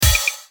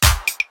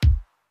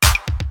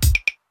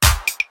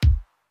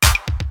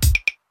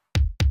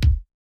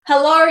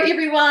Hello,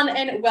 everyone,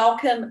 and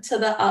welcome to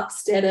the Up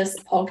Status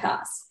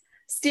podcast.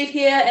 Steph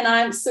here, and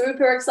I'm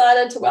super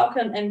excited to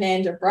welcome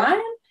Amanda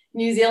Brien,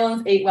 New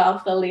Zealand's Eat Well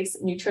for Less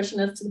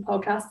nutritionist, to the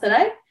podcast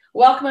today.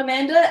 Welcome,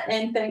 Amanda,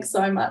 and thanks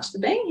so much for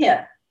being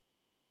here.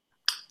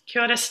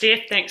 Kia ora,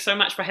 Steph. Thanks so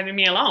much for having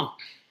me along.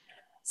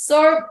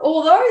 So,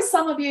 although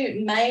some of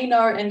you may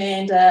know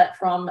Amanda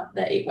from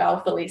the Eat Well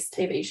for Less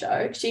TV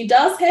show, she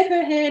does have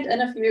her hand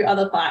in a few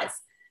other pies.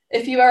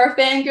 If you are a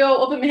fangirl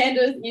of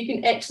Amanda's, you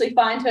can actually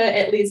find her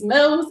at Les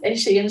Mills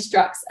as she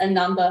instructs a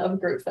number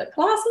of group fit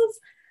classes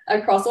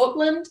across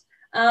Auckland.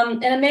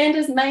 And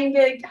Amanda's main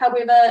gig,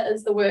 however,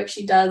 is the work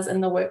she does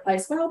in the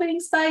workplace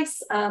wellbeing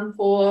space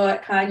for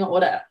Kāinga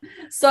Ora.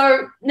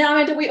 So now,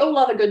 Amanda, we all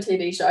love a good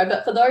TV show,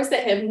 but for those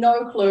that have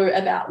no clue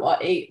about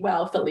what Eat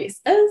Well for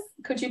Less is,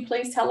 could you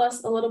please tell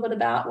us a little bit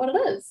about what it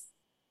is?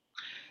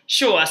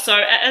 Sure. So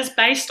it is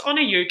based on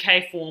a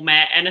UK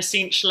format, and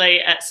essentially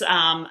it's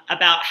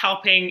about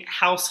helping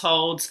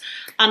households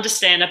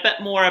understand a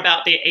bit more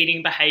about their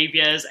eating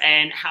behaviours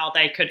and how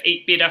they could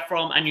eat better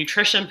from a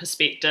nutrition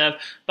perspective,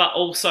 but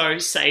also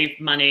save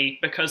money,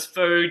 because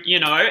food,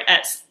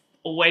 it's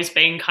always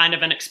been kind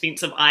of an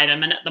expensive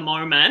item, and at the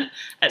moment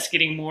it's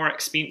getting more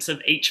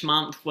expensive each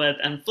month with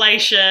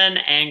inflation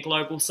and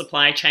global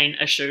supply chain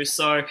issues.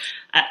 So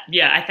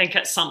I think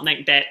it's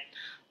something that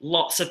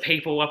lots of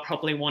people are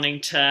probably wanting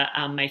to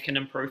make an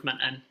improvement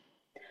in.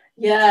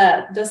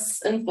 Yeah,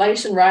 this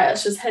inflation, right?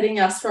 It's just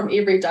hitting us from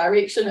every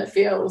direction, it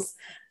feels.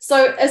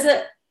 So is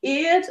it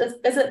aired?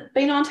 Is it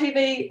been on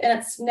TV and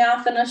it's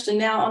now finished and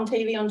now on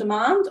TV on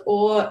demand?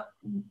 Or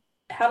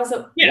how does it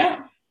work?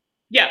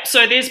 Yeah,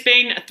 so there's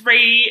been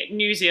 3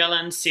 New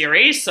Zealand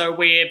series. So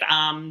we've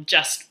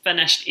just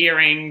finished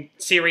airing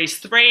series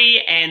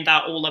 3, and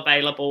they're all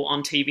available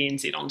on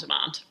TVNZ on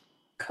demand.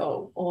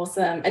 Cool,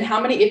 awesome. And how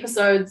many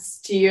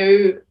episodes do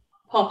you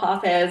pop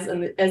up as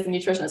the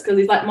nutritionist? Because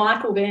he's like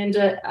Michael van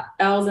der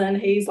Elzen,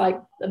 he's like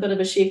a bit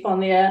of a chef on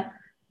there.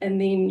 And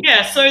then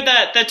so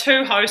the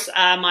 2 hosts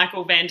are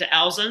Michael van der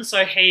Elzen.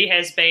 So he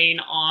has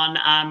been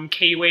on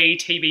Kiwi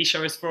TV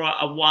shows for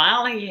a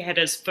while. He had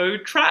his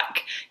food truck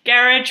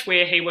garage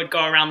where he would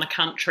go around the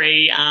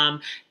country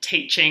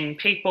teaching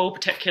people,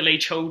 particularly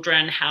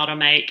children, how to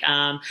make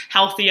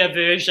healthier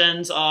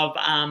versions of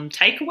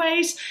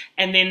takeaways.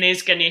 And then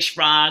there's Ganesh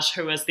Raj,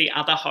 who is the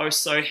other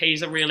host. So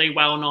he's a really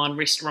well-known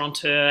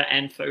restaurateur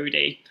and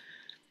foodie.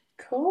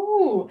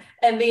 Cool.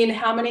 And then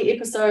how many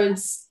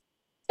episodes,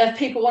 if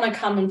people want to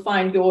come and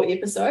find your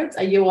episodes,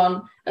 are you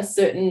on a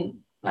certain,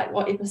 like,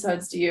 what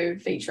episodes do you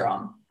feature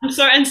on?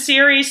 So in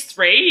series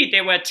 3,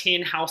 there were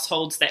 10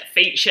 households that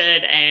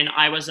featured, and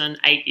I was in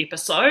 8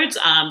 episodes.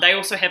 They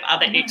also have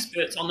other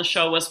experts on the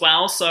show as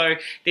well. So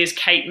there's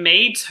Kate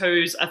Meads,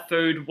 who's a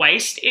food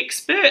waste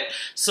expert.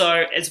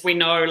 So as we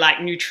know,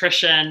 like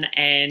nutrition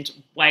and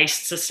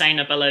waste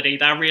sustainability,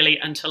 they're really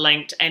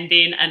interlinked. And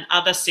then in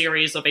other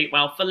series of Eat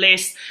Well for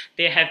Less,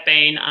 there have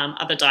been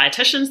other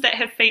dietitians that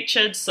have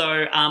featured.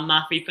 So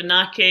Mafi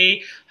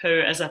Funaki, who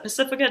is a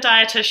Pacifica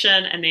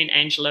dietitian, and then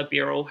Angela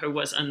Beryl, who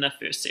was in the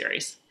first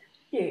series.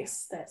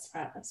 Yes, that's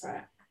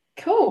right.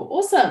 Cool,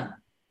 awesome.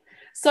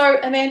 So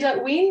Amanda,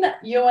 when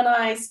you and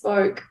I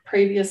spoke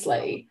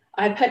previously,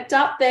 I picked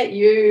up that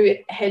you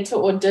had to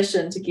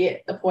audition to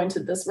get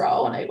appointed this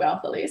role on Eat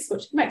Well for Less,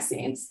 which makes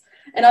sense.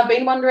 And I've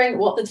been wondering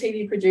what the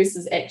TV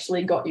producers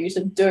actually got you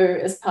to do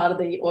as part of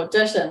the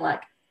audition.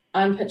 Like,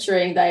 I'm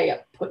picturing they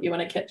put you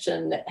in a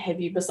kitchen, have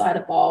you beside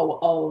a bowl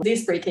of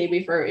zespri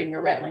kiwi fruit, and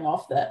you're rattling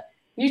off the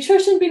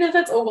nutrition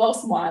benefits all while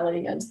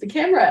smiling into the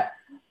camera.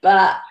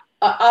 But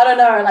I don't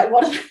know, like,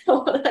 what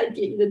did they get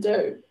you to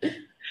do?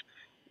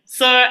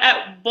 So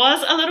it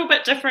was a little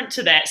bit different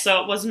to that. So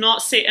it was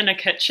not set in a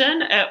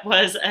kitchen. It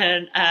was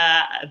in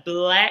a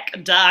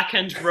black,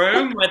 darkened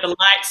room with the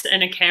lights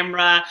and a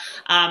camera.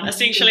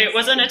 Essentially, it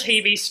was in a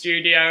TV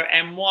studio.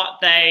 And what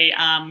they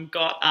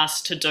got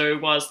us to do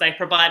was they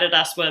provided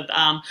us with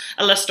a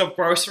list of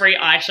grocery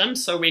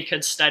items so we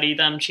could study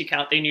them, check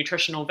out their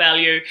nutritional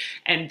value.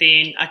 And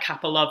then a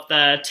couple of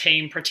the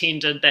team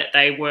pretended that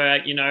they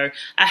were,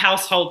 a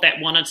household that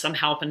wanted some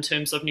help in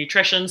terms of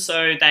nutrition.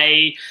 So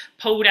they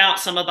pulled out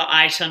some of the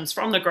items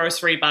from the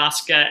grocery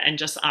basket and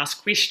just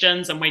asked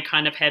questions, and we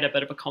kind of had a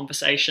bit of a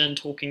conversation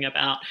talking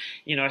about,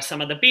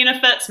 some of the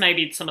benefits,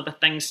 maybe some of the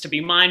things to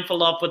be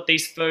mindful of with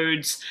these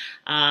foods.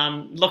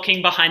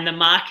 Looking behind the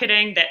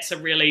marketing, that's a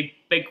really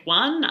big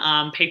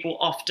one. People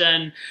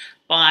often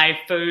buy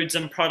foods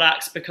and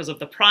products because of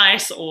the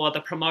price or the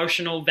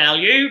promotional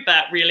value,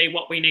 but really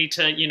what we need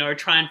to,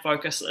 try and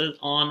focus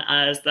on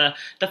is the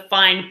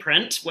fine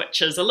print,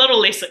 which is a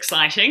little less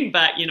exciting,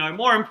 but,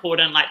 more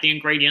important, like the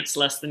ingredients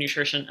list, the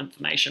nutrition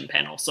information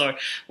panel. So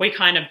we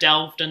kind of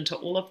delved into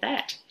all of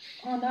that.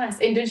 Oh, nice.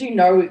 And did you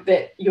know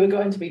that you were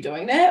going to be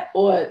doing that,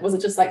 or was it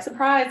just like,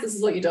 surprise, this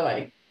is what you're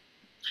doing?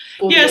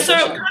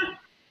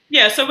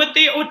 So with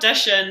the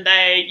audition,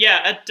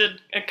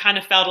 it kind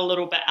of felt a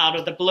little bit out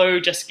of the blue,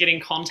 just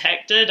getting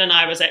contacted. And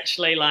I was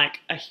actually like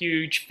a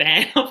huge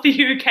fan of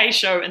the UK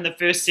show in the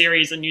first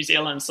series in New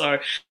Zealand. So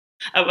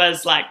it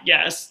was like,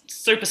 yeah,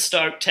 super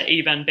stoked to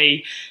even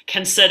be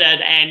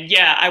considered. And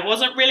yeah, I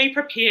wasn't really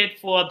prepared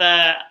for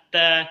the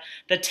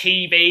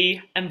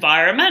TV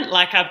environment.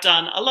 Like, I've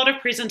done a lot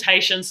of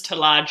presentations to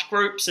large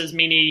groups, as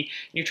many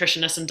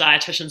nutritionists and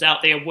dietitians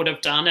out there would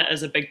have done. It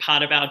is a big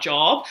part of our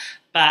job.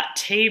 But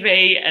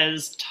TV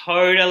is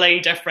totally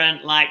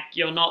different. Like,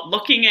 you're not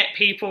looking at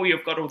people,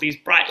 you've got all these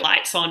bright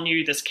lights on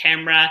you, this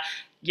camera.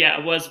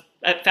 Yeah,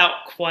 it felt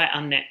quite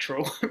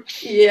unnatural.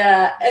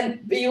 Yeah,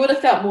 and you would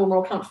have felt more and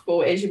more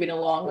comfortable as you went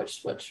along,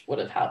 which would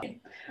have helped you.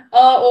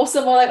 Oh,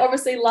 awesome. Well, they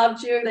obviously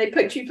loved you. They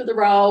picked you for the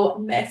role.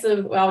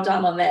 Massive well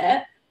done on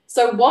that.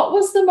 So what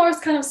was the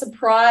most kind of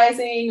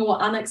surprising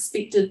or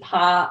unexpected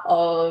part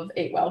of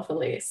Eat Well for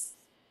Less?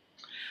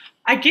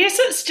 I guess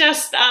it's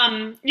just,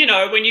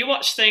 when you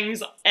watch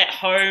things at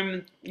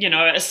home,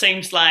 it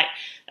seems like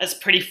it's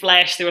pretty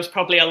flash. There was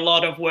probably a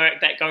lot of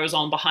work that goes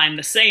on behind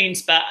the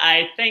scenes, but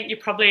I think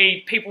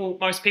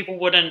most people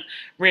wouldn't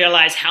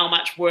realize how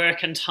much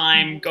work and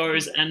time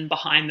goes in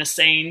behind the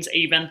scenes,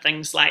 even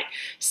things like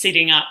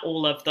setting up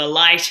all of the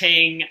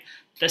lighting,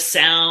 the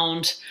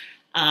sound.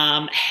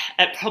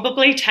 It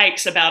probably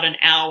takes about an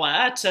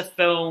hour to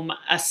film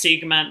a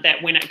segment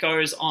that, when it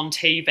goes on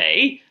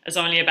TV, is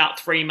only about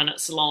 3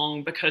 minutes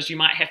long, because you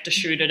might have to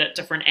shoot it at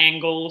different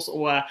angles,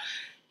 or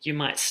you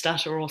might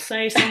stutter or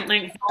say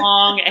something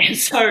wrong, and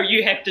so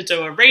you have to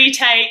do a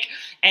retake.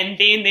 And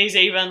then there's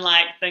even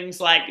like things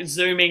like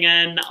zooming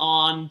in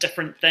on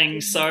different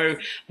things. So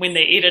when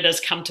the editors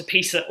come to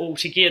piece it all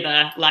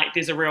together, like,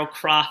 there's a real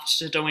craft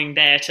to doing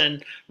that,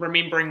 and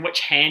remembering which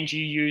hand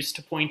you use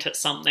to point at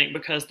something,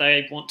 because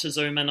they want to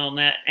zoom in on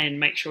that and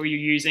make sure you're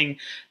using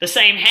the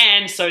same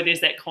hand. So there's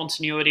that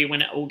continuity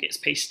when it all gets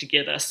pieced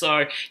together.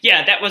 So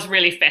yeah, that was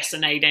really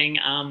fascinating,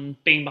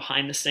 being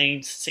behind the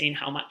scenes, seeing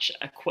how much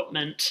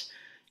equipment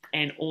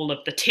and all of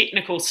the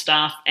technical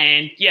stuff.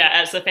 And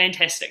yeah, it's a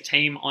fantastic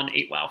team on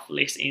Eat Well for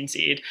Less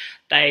NZ.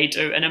 They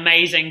do an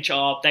amazing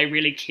job. They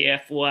really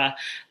care for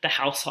the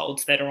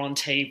households that are on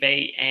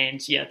TV.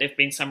 And yeah, there've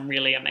been some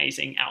really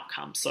amazing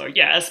outcomes. So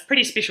yeah, it's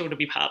pretty special to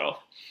be part of.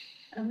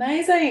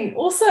 Amazing.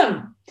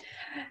 Awesome.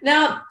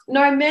 Now,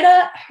 no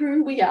matter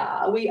who we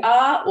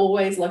are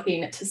always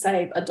looking to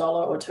save $1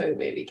 or $2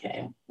 where we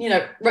can.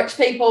 Rich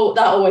people,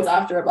 they're always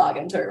after a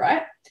bargain too,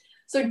 right?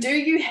 So do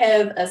you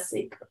have a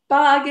secret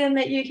bargain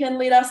that you can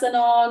let us in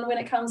on when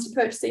it comes to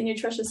purchasing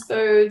nutritious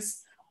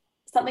foods?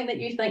 Something that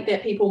you think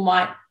that people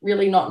might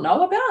really not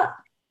know about?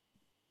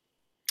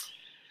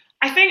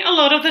 I think a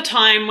lot of the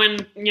time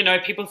when,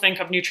 people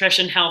think of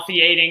nutrition, healthy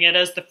eating, it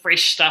is the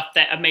fresh stuff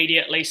that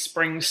immediately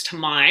springs to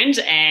mind.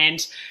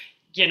 And,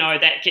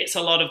 that gets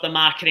a lot of the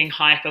marketing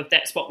hype of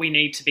that's what we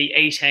need to be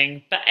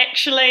eating. But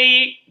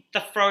actually,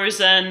 the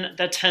frozen,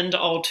 the tinned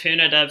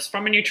alternatives,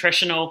 from a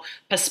nutritional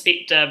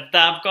perspective,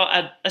 they've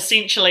got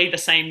essentially the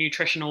same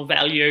nutritional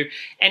value.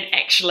 And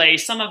actually,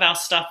 some of our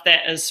stuff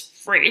that is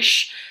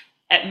fresh,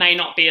 it may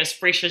not be as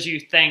fresh as you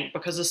think,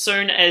 because as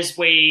soon as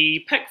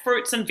we pick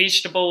fruits and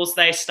vegetables,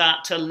 they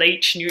start to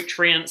leach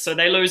nutrients, so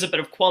they lose a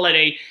bit of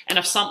quality. And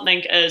if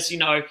something is,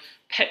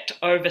 picked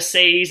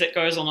overseas, it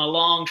goes on a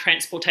long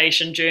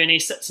transportation journey,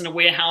 sits in a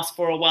warehouse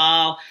for a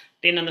while,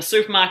 then in the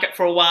supermarket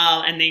for a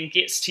while, and then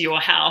gets to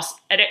your house,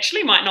 it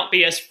actually might not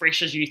be as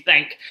fresh as you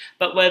think.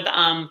 But with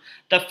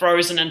the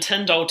frozen and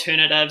tinned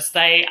alternatives,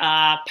 they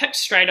are picked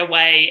straight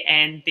away,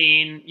 and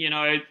then,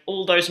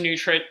 all those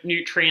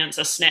nutrients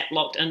are snap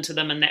locked into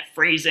them in that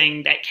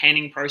freezing, that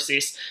canning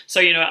process.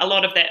 So, a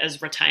lot of that is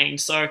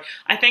retained. So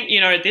I think,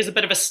 there's a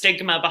bit of a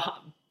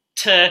stigma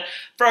to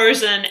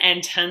frozen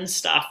and tinned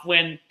stuff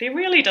when there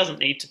really doesn't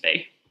need to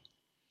be.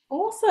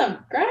 Awesome.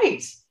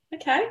 Great.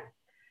 Okay.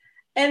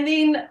 And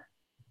then,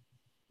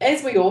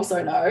 as we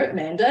also know,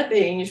 Amanda,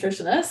 being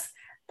nutritionist,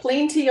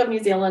 plenty of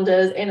New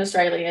Zealanders and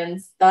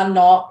Australians, they're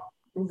not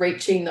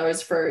reaching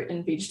those fruit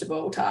and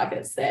vegetable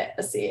targets that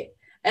are set.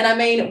 And I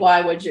mean,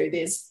 why would you?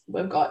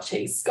 We've got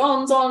cheese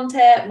scones on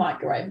tap,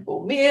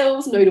 microwavable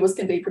meals, noodles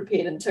can be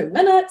prepared in 2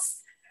 minutes.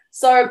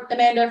 So,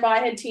 Amanda, if I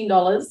had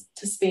 $10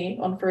 to spend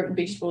on fruit and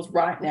vegetables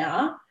right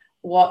now,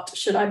 what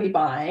should I be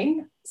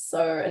buying?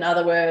 So, in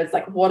other words,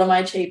 like, what are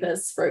my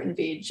cheapest fruit and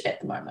veg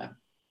at the moment?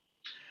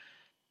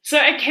 So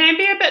it can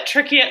be a bit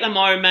tricky at the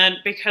moment,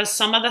 because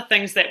some of the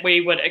things that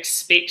we would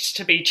expect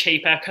to be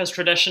cheaper, because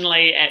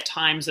traditionally at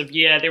times of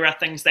year there are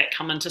things that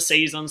come into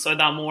season, so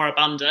they're more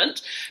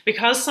abundant,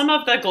 because some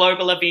of the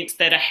global events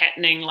that are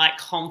happening, like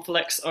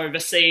conflicts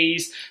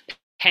overseas,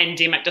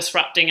 pandemic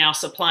disrupting our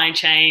supply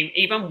chain,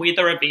 even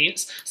weather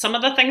events, some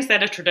of the things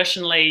that are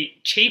traditionally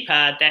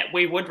cheaper that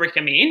we would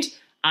recommend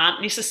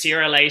aren't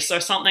necessarily. So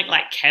something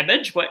like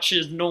cabbage, which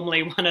is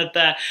normally one of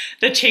the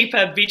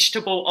cheaper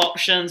vegetable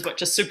options,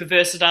 which is super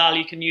versatile.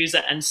 You can use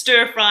it in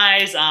stir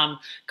fries,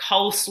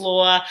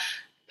 coleslaw,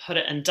 put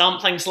it in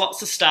dumplings,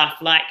 lots of stuff.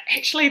 Like,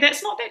 actually,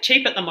 that's not that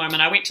cheap at the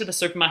moment. I went to the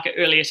supermarket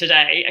earlier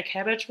today. A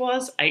cabbage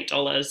was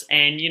 $8,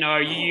 and you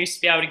used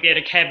to be able to get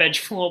a cabbage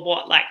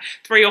for like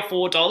 $3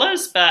 or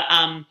 $4. But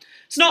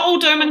It's not all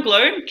doom and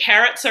gloom.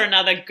 Carrots are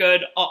another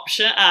good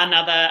option,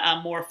 another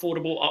more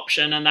affordable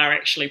option, and they're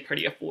actually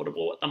pretty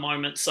affordable at the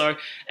moment. So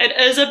it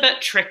is a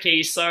bit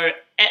tricky. So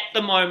at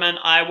the moment,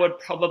 I would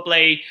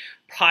probably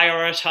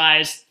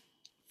prioritize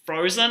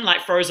frozen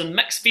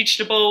mixed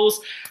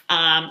vegetables.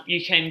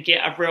 You can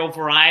get a real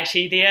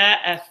variety there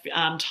if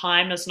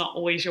time is not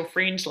always your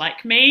friend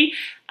like me.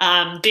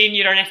 Then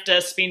you don't have to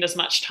spend as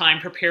much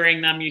time preparing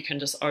them. You can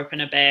just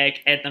open a bag,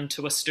 add them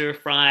to a stir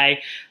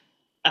fry,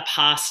 a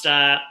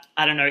pasta,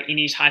 I don't know,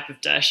 any type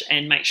of dish,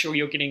 and make sure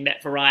you're getting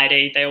that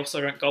variety. They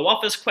also don't go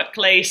off as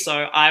quickly, so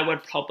I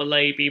would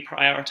probably be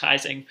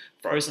prioritizing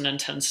frozen and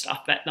tin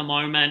stuff at the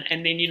moment.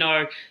 And then,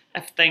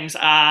 if things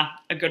are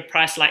a good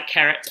price like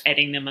carrots,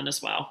 adding them in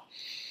as well.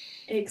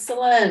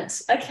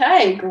 Excellent.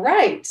 Okay,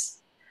 great.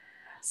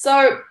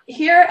 So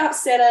here at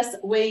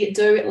Upstatus, we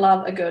do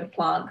love a good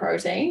plant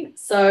protein.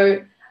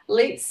 So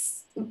let's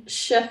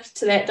shift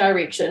to that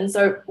direction.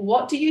 So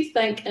what do you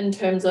think in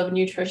terms of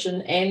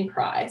nutrition and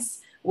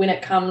price when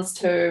it comes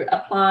to a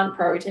plant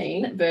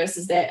protein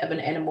versus that of an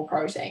animal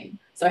protein?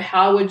 So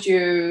how would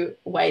you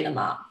weigh them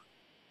up?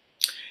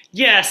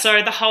 Yeah,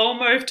 so the whole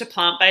move to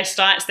plant-based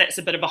diets, that's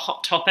a bit of a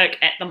hot topic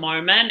at the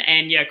moment,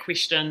 and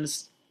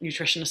questions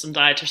nutritionists and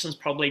dietitians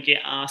probably get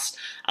asked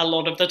a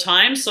lot of the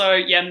time. So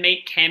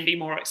meat can be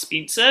more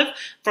expensive.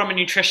 From a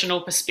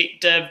nutritional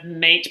perspective,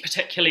 meat,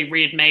 particularly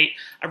red meat,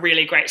 a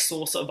really great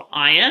source of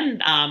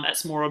iron.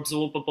 It's more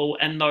absorbable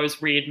in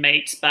those red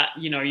meats, but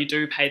you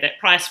do pay that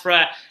price for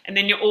it. And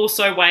then you're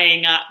also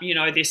weighing up,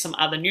 there's some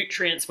other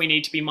nutrients we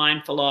need to be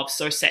mindful of,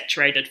 so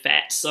saturated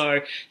fat. So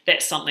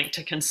that's something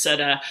to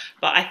consider.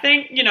 But I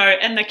think,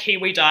 in the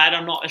Kiwi diet,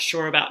 I'm not as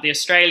sure about the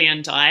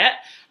Australian diet.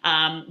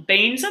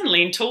 Beans and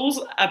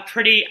lentils are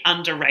pretty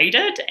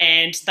underrated,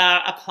 and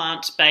they're a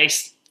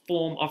plant-based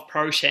form of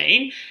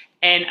protein,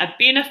 and a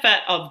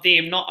benefit of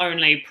them, not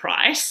only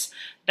price,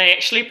 they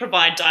actually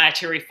provide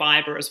dietary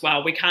fibre as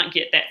well. We can't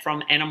get that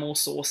from animal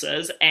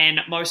sources, and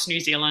most New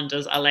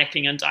Zealanders are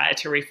lacking in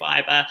dietary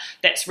fibre.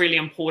 That's really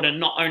important,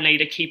 not only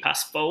to keep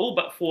us full,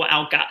 but for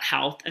our gut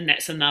health, and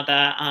that's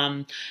another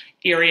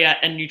area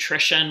in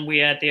nutrition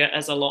where there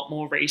is a lot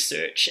more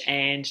research,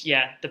 and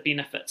the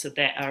benefits of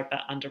that are a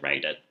bit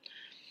underrated.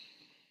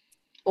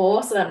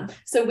 Awesome.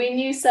 So when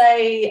you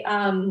say,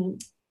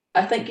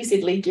 I think you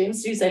said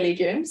legumes, did you say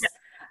legumes?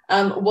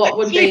 What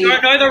would be? I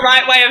don't know the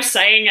right way of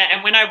saying it,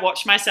 and when I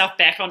watch myself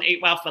back on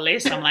Eat Well for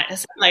Less, I'm like,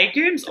 is it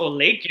legumes or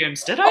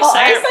legumes? Did I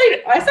say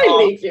it? I say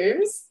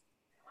legumes.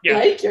 Yeah.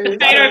 Legumes.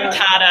 Potato,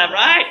 patata,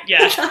 right?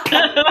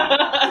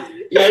 Yeah.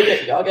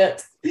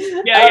 Yogurt.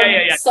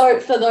 Yeah. So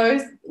for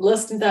those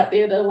listeners out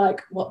there that are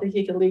like, what the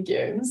heck are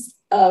legumes?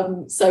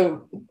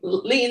 So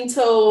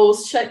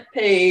lentils,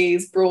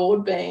 chickpeas,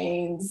 broad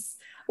beans.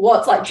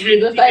 What's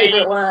your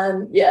favorite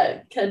one?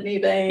 Yeah, kidney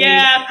beans.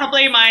 Yeah,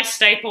 probably my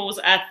staples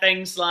are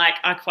things like,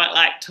 I quite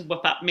like to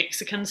whip up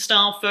Mexican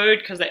style food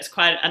because that's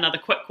quite another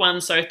quick one.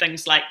 So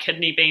things like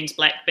kidney beans,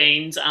 black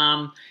beans,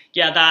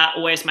 they're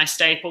always my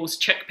staples.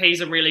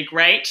 Chickpeas are really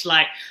great.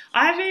 Like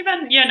I've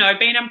even,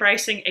 been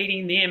embracing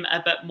eating them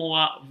a bit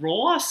more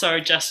raw. So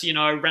just,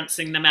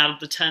 rinsing them out of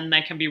the tin,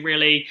 they can be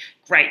really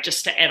great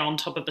just to add on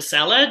top of a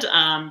salad.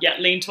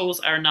 Lentils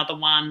are another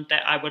one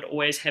that I would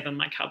always have in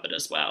my cupboard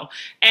as well.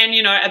 And,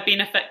 a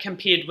benefit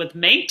compared with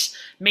meat.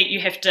 Meat,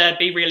 you have to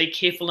be really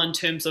careful in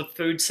terms of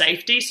food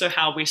safety. So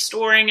how we're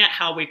storing it,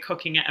 how we're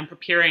cooking it and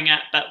preparing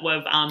it. But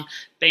with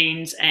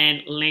beans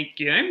and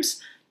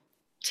legumes,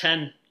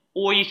 tin,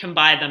 or you can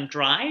buy them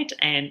dried,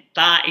 and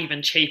they're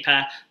even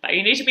cheaper. But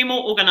you need to be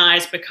more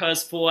organised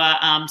because for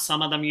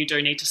some of them you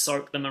do need to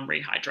soak them and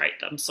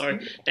rehydrate them. So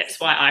that's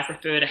why I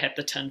prefer to have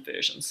the tin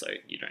version, so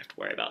you don't have to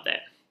worry about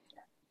that.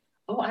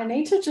 Oh, I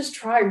need to just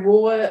try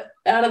raw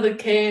out of the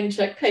can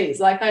chickpeas.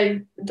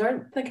 I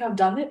don't think I've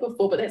done that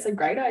before, but that's a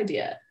great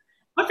idea.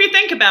 If you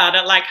think about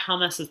it,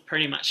 hummus is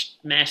pretty much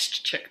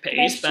mashed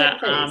chickpeas.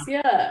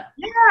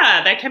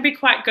 Yeah, they can be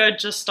quite good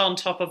just on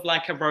top of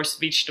a roast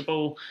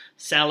vegetable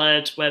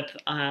salad with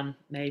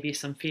maybe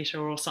some feta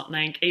or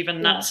something,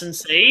 even nuts and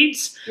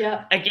seeds.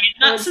 Yeah. Again,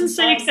 nuts and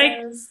seeds.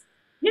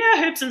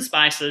 Herbs and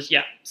spices.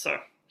 Yeah, so.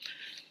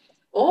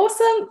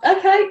 Awesome.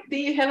 Okay, there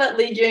you have it,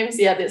 legumes.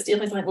 Yeah, that's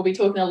definitely something we'll be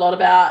talking a lot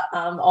about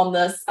on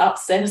this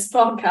Upstatus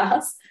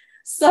podcast.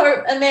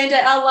 So,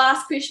 Amanda, our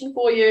last question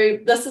for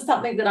you. This is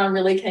something that I'm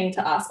really keen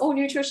to ask all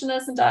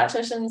nutritionists and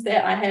dietitians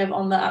that I have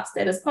on the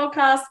Upstatus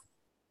podcast.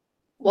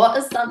 What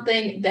is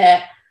something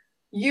that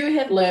you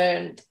have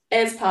learned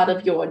as part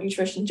of your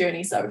nutrition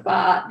journey so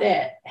far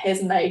that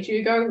has made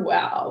you go,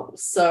 wow?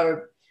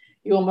 So,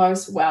 your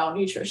most wow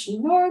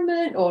nutrition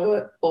moment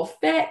or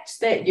fact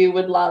that you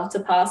would love to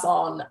pass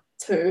on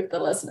to the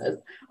listeners?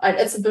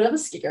 It's a bit of a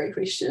scary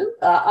question,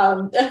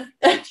 but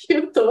if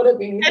you've thought of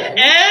anything.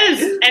 It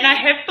is, and I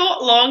have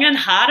thought long and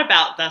hard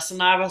about this,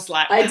 and I was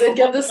like, I did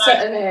give this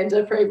to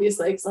Amanda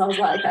previously because I was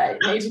like, hey,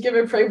 I need to give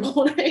her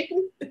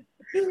pre-warning.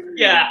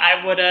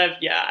 I would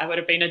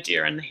have been a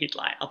deer in the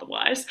headlight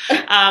otherwise.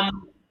 So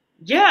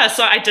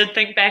I did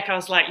think back. I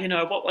was like,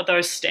 what were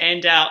those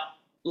standout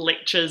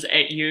lectures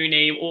at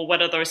uni, or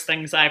what are those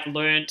things I've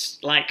learned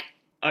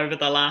over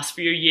the last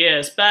few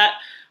years. But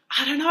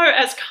I don't know,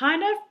 it's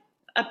kind of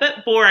a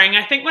bit boring.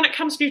 I think when it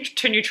comes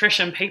to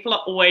nutrition, people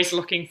are always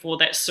looking for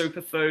that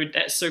superfood,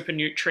 that super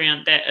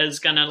nutrient that is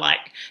going to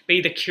like be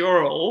the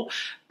cure-all.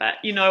 But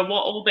you know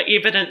what all the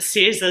evidence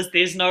says is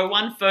there's no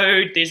one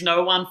food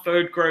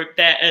group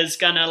that is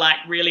going to like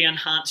really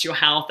enhance your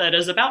health. It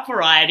is about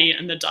variety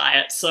in the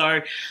diet.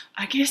 So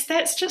I guess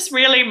that's just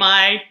really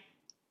my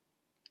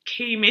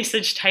key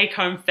message take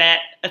home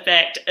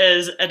fact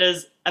is it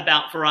is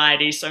about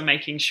variety. So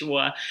making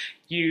sure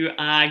you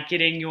are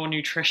getting your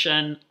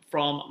nutrition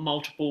from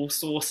multiple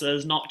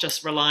sources, not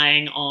just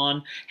relying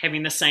on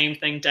having the same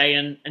thing day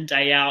in and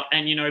day out.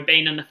 And, you know,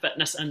 being in the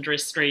fitness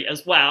industry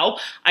as well,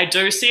 I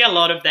do see a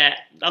lot of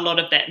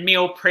that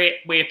meal prep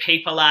where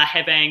people are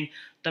having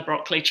the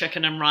broccoli,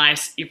 chicken and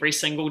rice every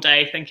single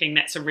day, thinking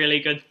that's a really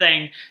good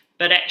thing.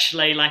 But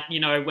actually, like, you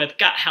know, with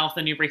gut health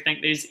and everything,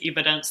 there's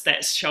evidence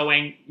that's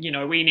showing, you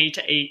know, we need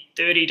to eat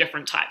 30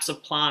 different types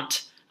of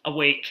plant a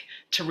week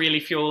to really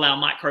fuel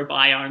our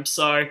microbiome.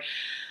 So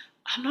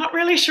I'm not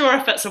really sure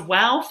if it's a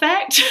wow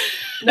fact.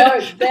 No,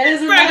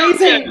 there's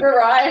amazing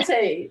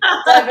variety,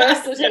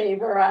 diversity,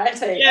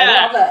 variety.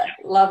 Yeah. I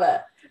love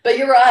it. But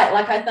you're right.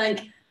 Like, I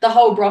think the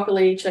whole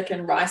broccoli,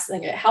 chicken, rice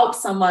thing, it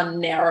helps someone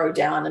narrow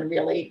down and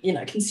really, you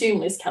know, consume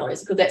less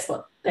calories, because that's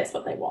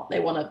what they want. They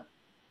want to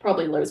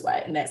probably lose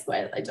weight, and that's the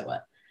way that they do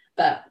it.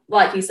 But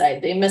like you say,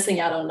 they're missing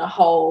out on a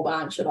whole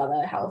bunch of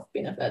other health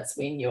benefits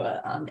when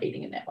you're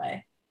eating in that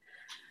way.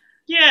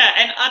 Yeah,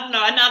 and I don't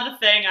know, another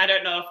thing, I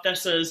don't know if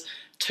this is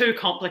too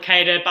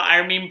complicated, but I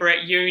remember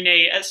at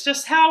uni, it's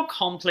just how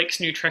complex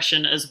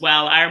nutrition is.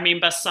 Well, I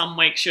remember some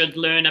weeks you'd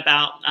learn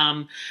about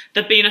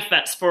the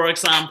benefits, for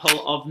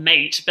example, of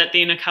meat, but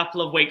then a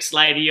couple of weeks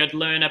later you'd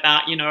learn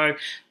about, you know,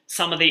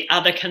 some of the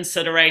other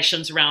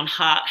considerations around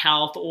heart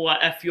health, or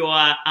if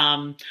you're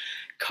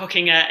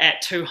cooking it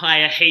at too high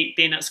a heat,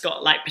 then it's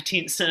got like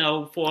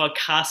potential for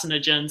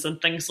carcinogens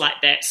and things like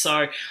that.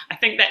 So I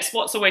think that's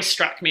what's always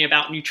struck me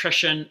about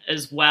nutrition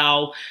as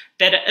well,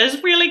 that it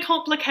is really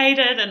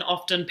complicated, and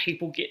often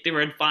people get their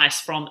advice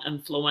from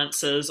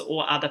influencers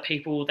or other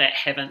people that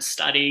haven't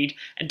studied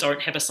and don't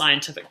have a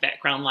scientific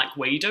background like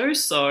we do.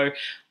 So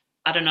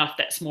I don't know if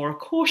that's more a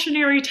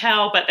cautionary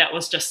tale, but that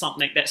was just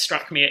something that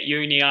struck me at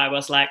uni. I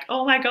was like,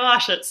 oh my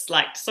gosh, it's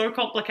like so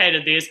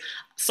complicated. There's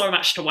so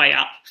much to weigh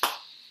up.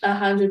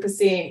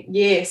 100%,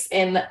 yes.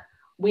 And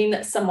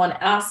when someone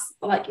else,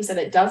 like you said,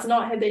 it does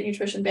not have that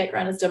nutrition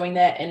background, is doing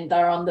that, and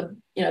they're on the,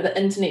 you know,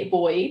 the internet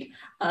void,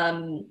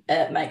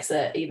 it makes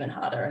it even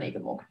harder and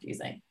even more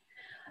confusing.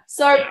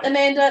 So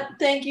Amanda,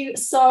 thank you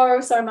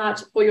so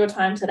much for your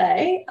time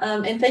today,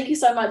 and thank you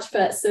so much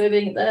for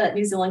serving the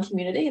New Zealand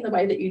community in the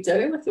way that you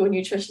do with your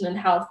nutrition and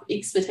health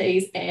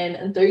expertise and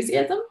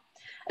enthusiasm.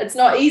 It's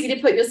not easy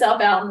to put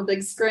yourself out on the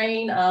big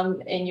screen,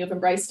 and you've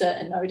embraced it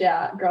and no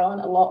doubt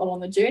grown a lot along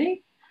the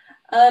journey.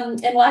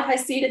 And like I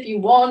said, if you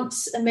want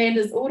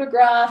Amanda's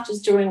autograph,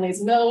 just join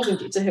Les Mills and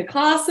get to her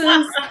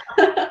classes.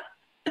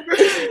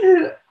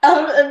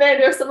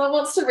 Amanda, if someone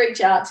wants to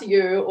reach out to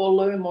you or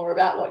learn more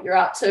about what you're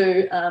up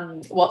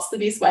to, what's the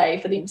best way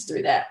for them to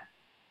do that?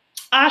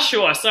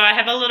 Sure. So I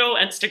have a little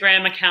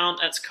Instagram account.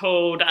 It's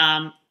called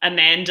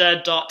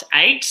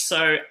Amanda.8.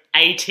 So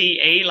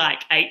ATE,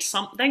 like 8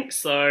 something.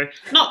 So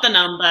not the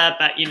number,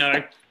 but, you know,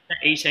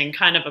 the eating,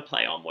 kind of a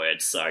play on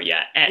words. So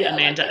yeah, at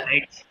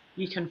Amanda8.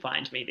 You can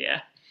find me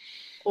there.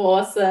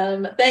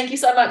 Awesome. Thank you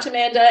so much,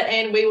 Amanda,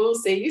 and we will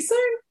see you soon.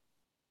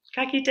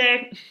 Ka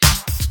kite.